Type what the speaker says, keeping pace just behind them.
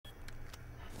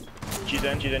She's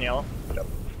in yellow.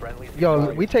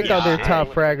 Yo, we take out their top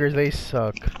fraggers, they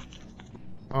suck.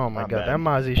 Oh my god, that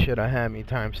Mozzie should have had me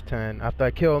times 10. After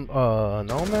I killed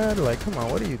Nomad, like, come on,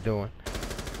 what are you doing?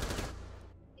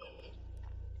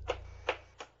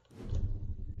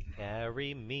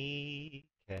 Carry me,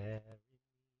 carry.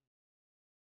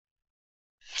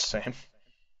 Same.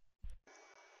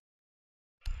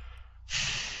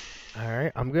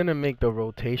 Alright, I'm gonna make the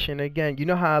rotation again. You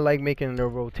know how I like making the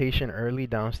rotation early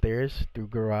downstairs through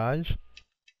garage?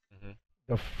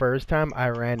 The first time I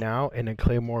ran out and a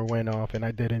claymore went off and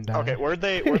I didn't die. Okay, where'd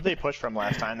they push from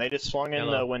last time? They just swung in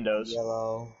the windows.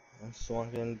 Yellow. I swung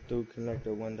in through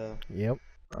connector window. Yep.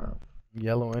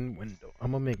 Yellow and window.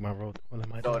 I'm gonna make my road. What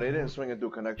am I doing? No, they didn't swing it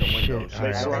through connector windows.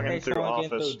 They swung in through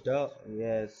office.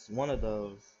 Yes, one of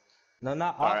those. No,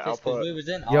 not office, because we was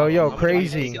in office. Yo,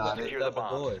 crazy.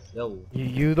 Yo.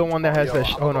 You the one that has the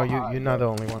oh no, you're not the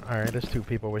only one. Alright, there's two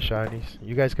people with shotties.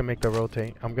 You guys can make the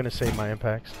rotate. I'm gonna save my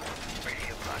impacts.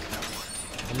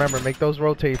 Remember, make those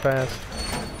rotate fast.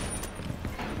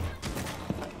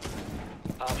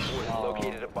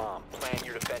 Located a bomb. Plan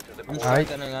your defenses accordingly. Alright.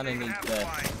 Underneath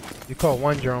that. You caught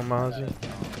one drone, Mozzie.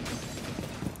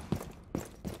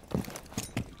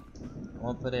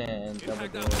 I'll put it in double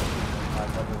doors,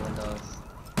 double windows.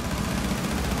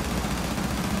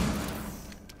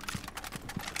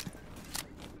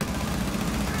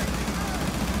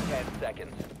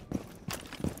 Seconds.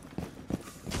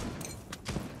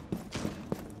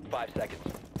 5 seconds.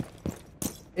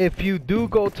 If you do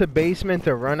go to basement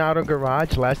to run out of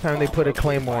garage, last time they put a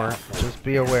claymore. Just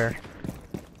be aware.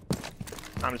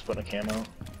 I'm just putting a camo.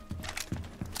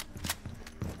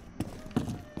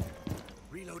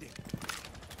 Reloading.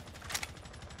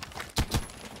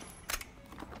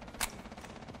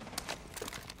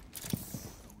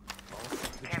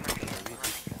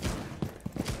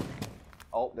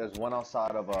 Oh, there's one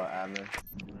outside of admin.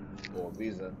 Or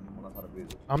Visa. One outside of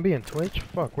Visa. I'm being Twitch?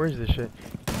 Fuck, where's this shit?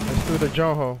 Let's do the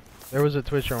Joho. There was a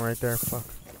Twitch on right there. Fuck.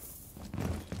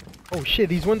 Oh shit,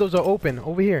 these windows are open.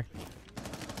 Over here.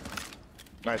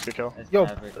 Nice, good kill.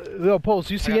 Yo,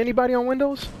 Pulse, you see anybody on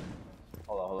windows?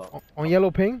 Hold on. On yellow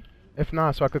ping? If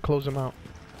not, so I could close them out.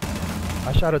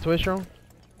 I shot a Twitch drone.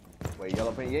 Wait,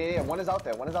 yellow pin. Yeah. One is out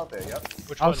there. Yep.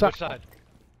 Which one? Which side?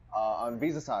 On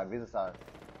Visa side.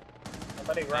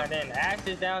 Somebody ran in. Ash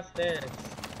is downstairs.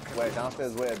 Wait,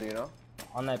 downstairs where? Do you know?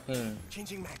 On that ping.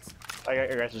 Changing max. I got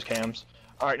your guys' cams.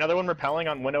 Alright, another one repelling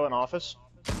on window and office.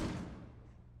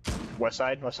 West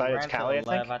side, it's Callie, I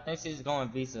think. I think she's going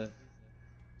Visa.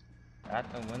 At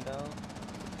the window.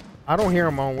 I don't hear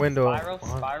him on window.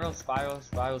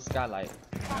 Spiral, skylight.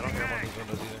 I don't hear him on these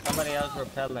windows either. Somebody else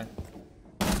repelling.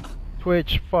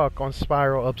 Twitch, fuck, on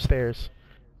spiral upstairs.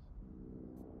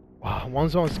 Wow,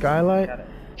 one's on skylight.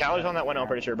 Callie's on that window, I'm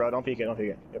pretty sure, bro. Don't peek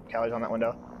it. Yep, Callie's on that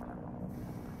window.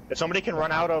 If somebody can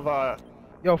run out of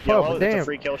yo, fuck, yellow, damn. it's a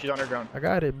free kill. She's on her drone. I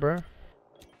got it, bruh.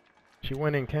 She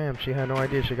went in camp. She had no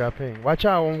idea she got pinged. Watch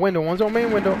out on window. One's on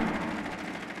main window.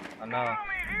 I know.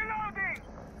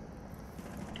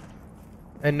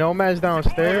 And Nomad's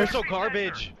downstairs. Oh, so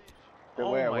garbage.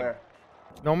 Where?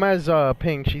 Nomad's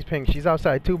ping. She's ping. She's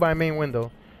outside. 2 by main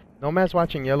window. Nomad's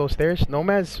watching yellow stairs.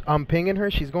 Nomad's pinging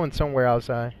her. She's going somewhere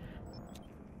outside.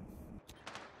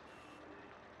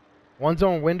 One's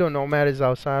on window. Nomad is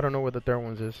outside. I don't know where the third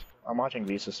one's is. I'm watching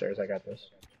Visa stairs. I got this.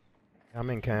 I'm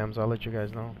in cams. I'll let you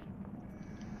guys know.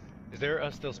 Is there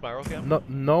a still spiral cam?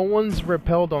 No one's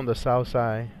repelled on the south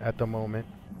side at the moment.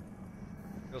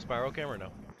 Still spiral cam or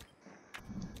no?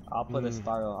 I'll put a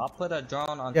spiral. I'll put a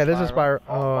drone on. Yeah, there's a spiral.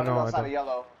 Oh one no. Is outside of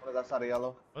yellow. One is outside of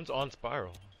yellow. One's on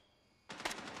spiral.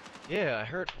 Yeah, I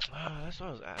heard. That's what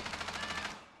I was asking.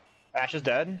 Ash is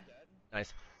dead.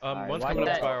 Nice. Right, one's why coming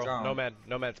up that spiral. drone?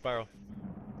 Nomad spiral.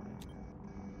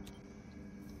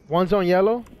 One's on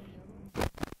yellow.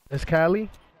 It's Callie.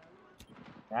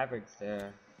 Mavericks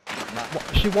there.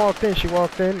 She walked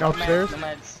in upstairs.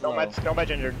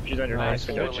 Nomad's injured. She's injured. Nice.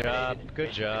 Good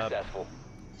Good job.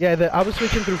 Yeah, I was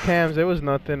switching through cams. There was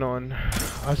nothing on.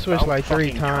 I switched like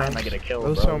 3 times. I get a kill, there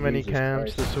was bro. so many Jesus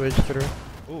cams Christ. to switch through.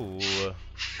 Ooh.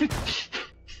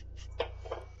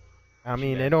 I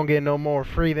mean, they don't get no more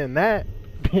free than that.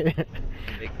 Big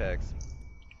facts.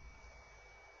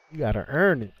 You gotta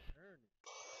earn it.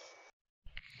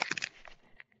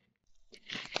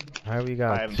 Alright, we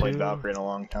got I haven't played Valkyrie in a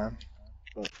long time.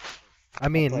 I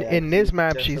mean, in this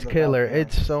map, she's killer.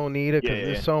 It's so needed because Yeah.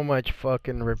 there's so much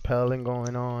fucking repelling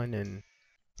going on and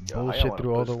bullshit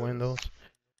through all the windows.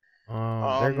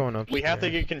 They're going upstairs. We have to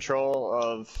get control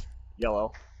of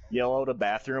yellow. Yellow to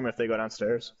bathroom if they go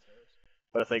downstairs.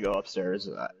 But if they go upstairs,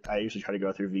 I usually try to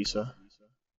go through Visa.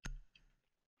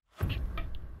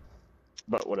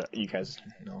 But what you guys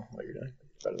know what you're doing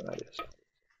better than I do. So.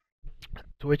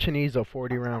 Twitch needs a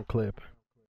 40-round clip.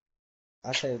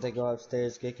 I say if they go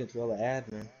upstairs, get control of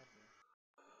admin.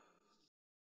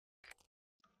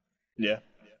 Yeah,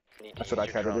 that's what I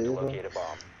try to do.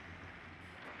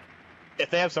 If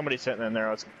they have somebody sitting in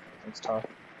there, it's tough.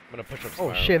 I'm gonna push up.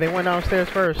 Oh shit, they went downstairs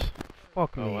first.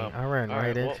 Fuck me, wow. I ran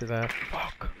right well, into that.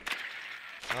 Fuck.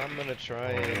 I'm gonna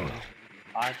try and...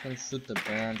 I can shoot the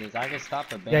bandits. I can stop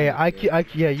the bandits.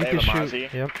 Yeah, you can shoot.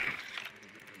 Mozzie. Yep.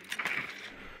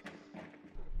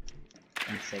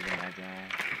 I'm saving my gun.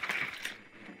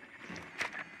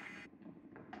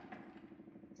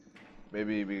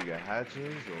 Maybe we can get hatches,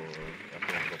 or I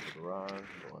can go to the garage.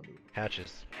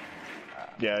 Hatches.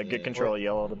 Yeah, get control of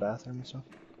yellow, the bathroom and stuff.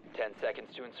 10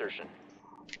 seconds to insertion.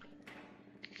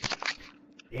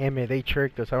 Damn it, they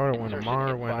tricked us. I would have went Insertion Amar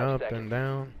in went 5 up seconds. and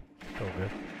down. So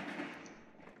good.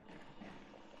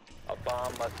 A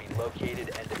bomb must be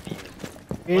located and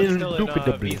defused. One's still in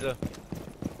Indubitably. Visa.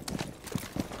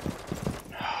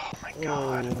 Oh my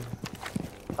god.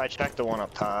 I checked the one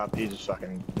up top. He's just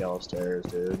fucking yellow stairs,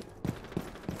 dude.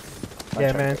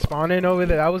 Yeah, man, spawning over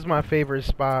there, that was my favorite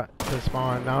spot to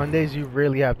spawn. Nowadays, you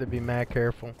really have to be mad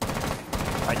careful.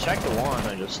 I checked the one,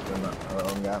 I just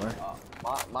didn't got me.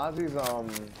 Mozzie's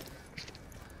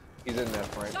he's in there,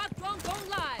 Frank. Shot drone going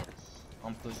live.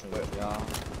 I'm pushing with y'all.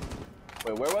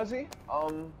 Wait, where was he?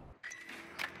 Yellow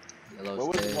Where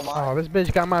was he? stairs. Oh, this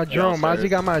bitch got my drone. Yellow Mozzie stairs.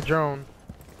 got my drone.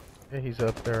 Yeah, he's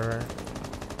up there, right?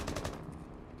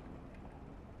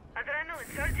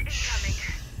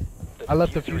 I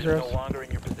left the diffuser fuser is no longer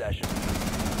in your possession.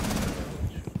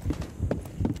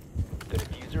 The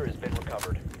diffuser has been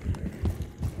recovered.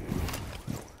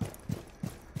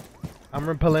 I'm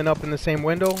repelling up in the same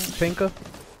window, Finka.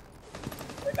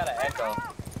 They got an echo.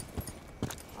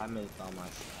 I missed on my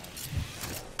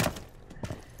side.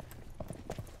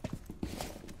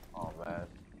 Oh man.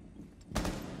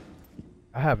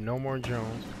 I have no more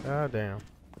drones. God damn.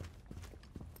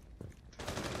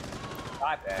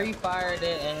 I pre-fired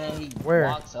it and then he Where?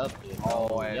 walks up it.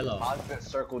 Oh, and yellow. Mozzie's at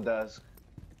circle desk.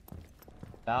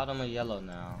 Bottom of yellow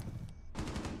now.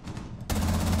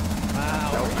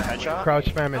 That was a headshot? Crouch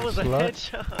spam That and was a slut.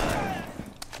 headshot.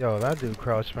 Yo, that dude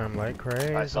crouch spam like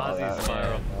crazy. I saw Mozzie's that.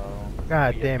 spiral.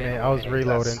 God damn it, I was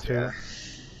reloading too. Yeah.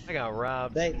 I got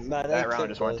robbed. That round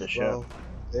just went to shit.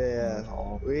 Yeah,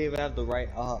 we didn't even have the right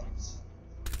ops.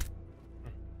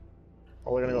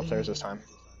 Well, we're gonna go upstairs this time.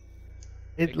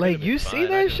 It It like could've you been see fine, I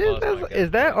that just shit? lost my That's,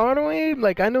 is that auto aim?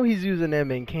 Like I know he's using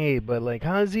M and K, but like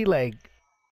how is he like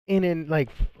in and like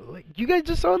you guys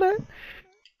just saw that?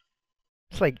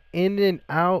 It's like in and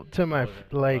out to my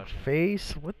like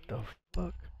face. What the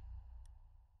fuck?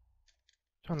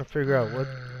 Trying to figure out what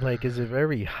like is it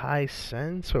very high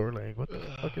sense or like what the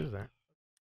fuck is that?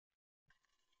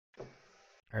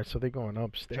 Alright, so they're going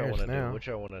upstairs now. Which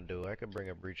I wanna do. I could bring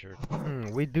a breacher.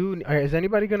 We do. Alright, is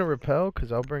anybody gonna repel?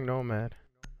 Cause I'll bring Nomad.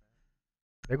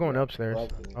 They're going upstairs.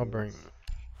 I'll bring.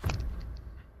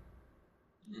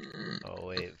 Oh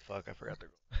wait, fuck! I forgot to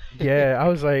go. Yeah, I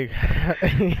was like, I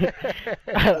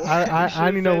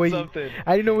didn't know what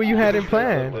I didn't know what you had in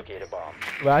plan. Locate a bomb.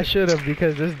 Well, I should have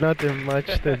because there's nothing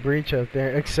much to breach up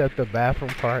there except the bathroom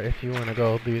part. If you want to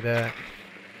go do that.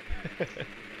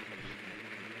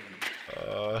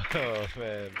 Oh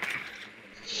man.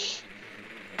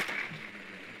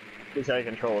 He's got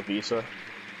control of Visa.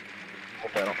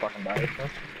 Hope I don't fucking die. Be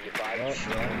advised,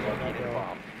 you have located a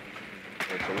bomb.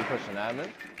 Wait, so we pushing admin?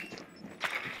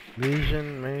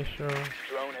 Legion, Maestro.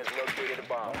 Drone has located a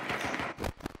bomb.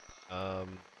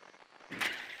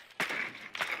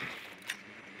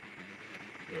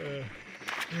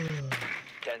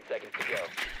 10 seconds to go.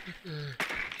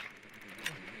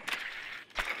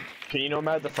 Can you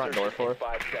nomad the front door for?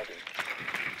 5 seconds.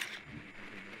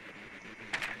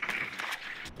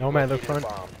 Nomad the Located a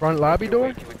front bomb. lobby Make your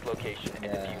way door. to its location and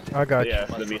Yeah. defuse it. I got Yeah, you.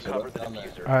 the Must Visa. recover the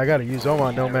diffuser. I gotta use all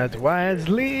my nomads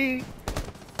wisely.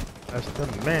 That's the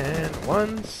man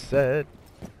once said.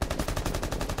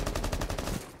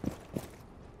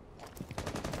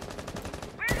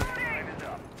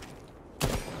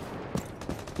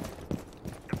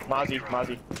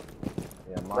 Mozzie.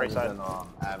 Yeah, Right Mozzie's side. in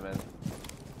admin.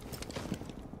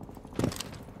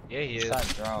 Yeah, he is. Shot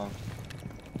drone.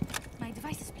 My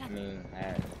device is I plugged. mean,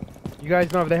 ad. You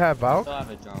guys know if they have Valk? Still have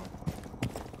a drone.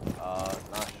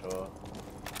 Not sure.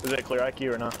 Is it a clear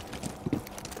IQ or not?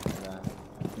 Yeah.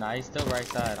 Nah, he's still right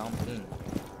side. I'm ping.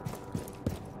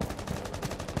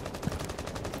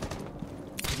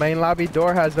 Main lobby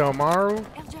door has the Amaru.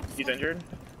 Airdrop is He's ready. injured.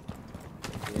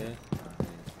 Yeah.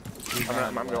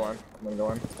 I'm going.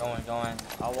 Going.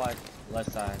 I'll watch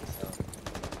left side. So.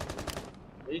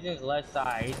 Legion's left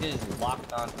side. He just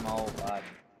locked onto my whole body.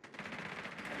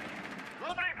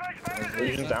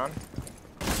 Legion's down.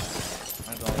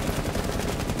 I'm going.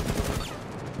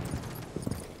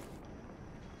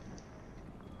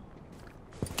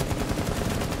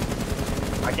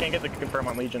 I can't get the confirm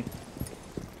on Legion.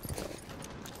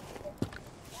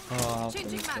 Oh,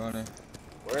 Changing he's map. running.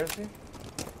 Where is he?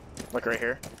 Look right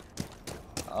here.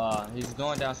 He's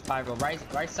going down spiral. Right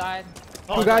side.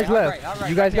 Two guys left.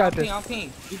 You guys got this. I'm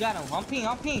ping. You got him. I'm ping.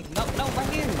 No, right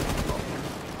here.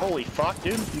 Holy fuck,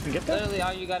 dude. You can get that? Literally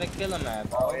all you gotta kill him at,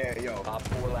 bro. Oh yeah, yo. Op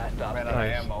 4 last stop. Ran out of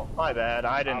Nice. ammo. My bad.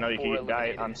 I didn't know you Op could four get.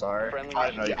 eliminated. I'm sorry. Friendly I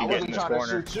didn't know you I could get in wasn't this trying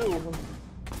corner. to shoot you.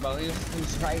 Bro,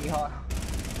 he's right hard.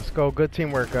 Let's go. Good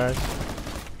teamwork, guys.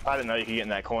 I didn't know you could get in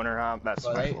that corner, huh? That's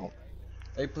Bro, my fault.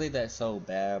 They played that so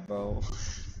bad, bro.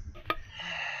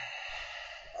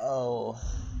 Oh.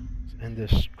 And they're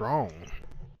strong.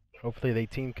 Hopefully they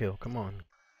team kill. Come on.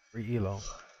 Free elo.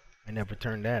 I never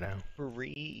turned that out.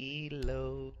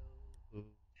 Reload.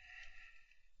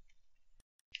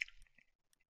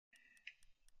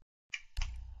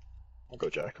 I'll go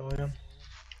Jackal again.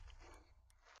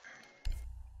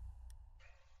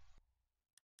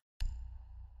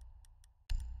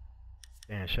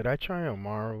 Man, should I try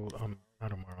Amaru?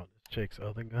 Not Amaru. This chick's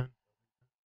other gun.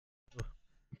 Ugh.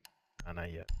 Nah,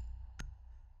 not yet.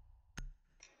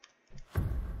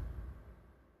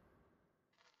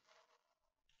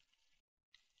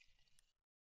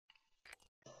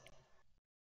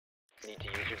 Need to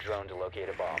use your drone to locate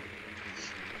a bomb.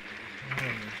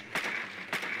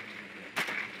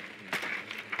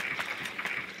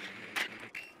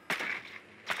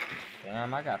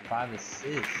 Damn, I got 5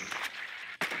 assists.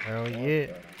 Hell yeah.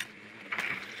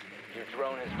 Your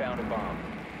drone has found a bomb.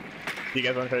 You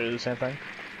guys want to try to do the same thing?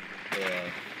 Yeah.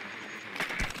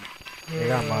 They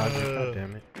got mods. God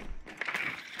damn it.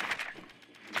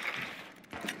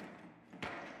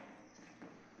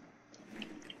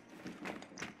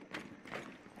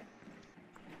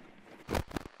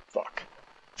 Fuck.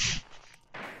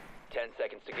 10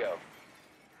 seconds to go.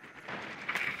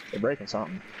 They're breaking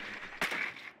something.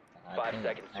 5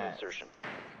 seconds to insertion.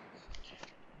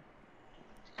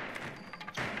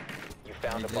 You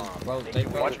found a bomb. Bro, Make they your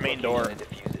way Watch to main the door. location and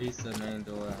defuse it. Piece of main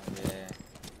door, yeah.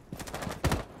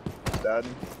 Dead.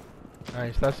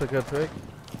 Nice. That's a good pick.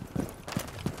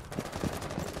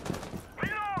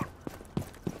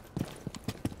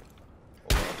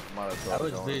 That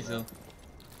was visual.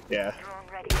 Yeah.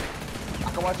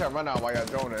 I can watch that run out while y'all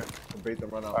doing it. Bait the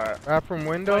run out. Alright. Right from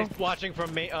window. Somebody's watching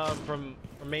from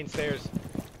main stairs.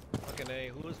 Fucking A,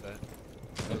 who is that?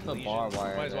 There's a Legion. barbed wire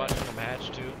Somebody's there. watching from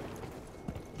hatch too.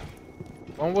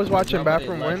 One was watching Somebody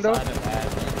bathroom left window. side of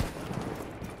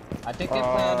admin. I think they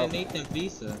play underneath in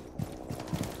Visa.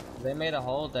 They made a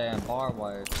hole there and barbed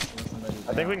wire.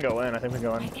 I think we can go in. I think we can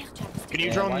go in. Can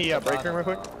you drone the break room real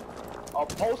quick? Oh,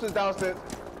 Pulse is downstairs.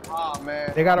 Ah,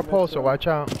 man. They got a I pole, missed so him. watch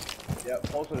out. Yep,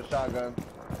 Pulse with a shotgun.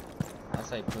 I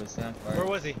say push him first. Where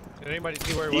was he? Did anybody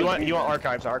see where he You was? want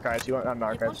archives? Archives. You want on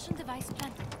archives? Repulsion device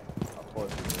planted. Of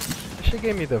course he did. She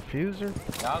gave me the fuser.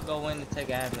 Y'all go in and take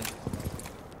admin.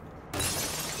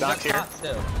 Doc's He's here. up top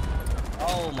still.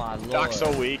 Oh my lord. Doc's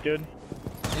so weak, dude.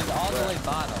 He's all the way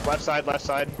bottom. Left side, left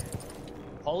side.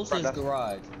 Pulse Front is left.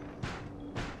 garage.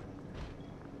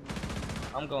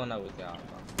 I'm going up with y'all,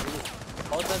 bro.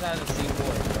 Pulse doesn't have a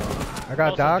C4, bro. I got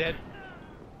Also Doc. dead.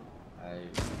 Hey.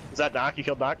 Is that Doc? You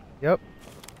killed Doc? Yep.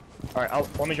 Alright,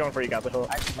 let me drone for you guys. Nah,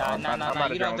 I'm out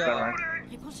of you don't drones, do never it.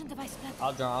 mind. Repulsion device planted.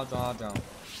 I'll drone.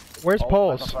 Where's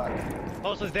Pulse?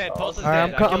 Pulse is dead. Pulse is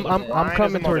Alright, dead. I'm I killed him. I'm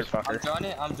coming towards.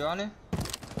 I'm droning.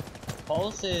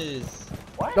 Pulse is...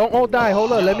 Don't all die.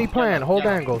 Hold up. Let Yellow, me plan. yellow, Hold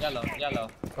yellow, angles. Yellow.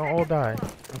 Don't all die.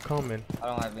 I'm coming. I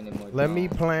don't have any more Let me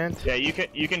drones. plant. Yeah, you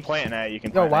can plant that. You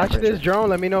can. Yo, plant watch that, this Richard. drone.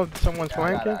 Let me know if someone's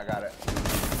flanking. I got it.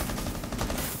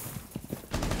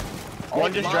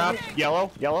 One just dropped. Yellow.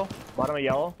 Bottom of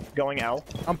yellow. Going L.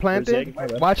 I'm planted.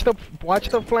 Watch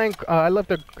the flank. I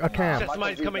left a cam. Said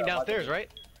somebody's coming downstairs, right?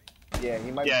 Yeah,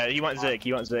 he might. Yeah, he went Zig.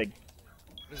 What What does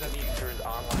that mean? Diffusers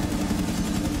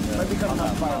online. Might be coming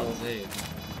out spiral.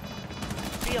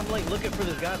 See, I'm like looking for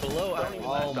this guy below. I don't even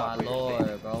Oh my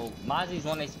lord, bro. Mozzie's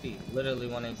 1 HP. Literally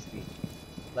 1 HP.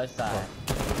 Left side.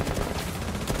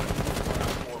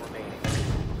 4 remaining.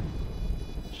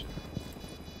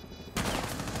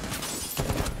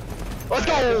 Let's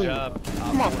Good go! job.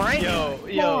 Come on, Frank.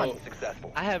 Yo.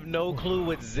 Successful. I have no clue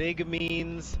what Zig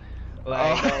means.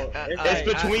 Like,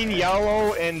 It's between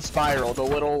yellow and spiral, the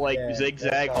little like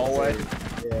zigzag hallway.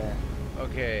 Yeah.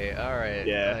 Okay, alright.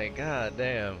 Yeah. Like, god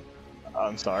damn.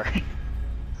 I'm sorry.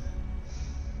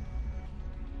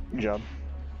 Good job.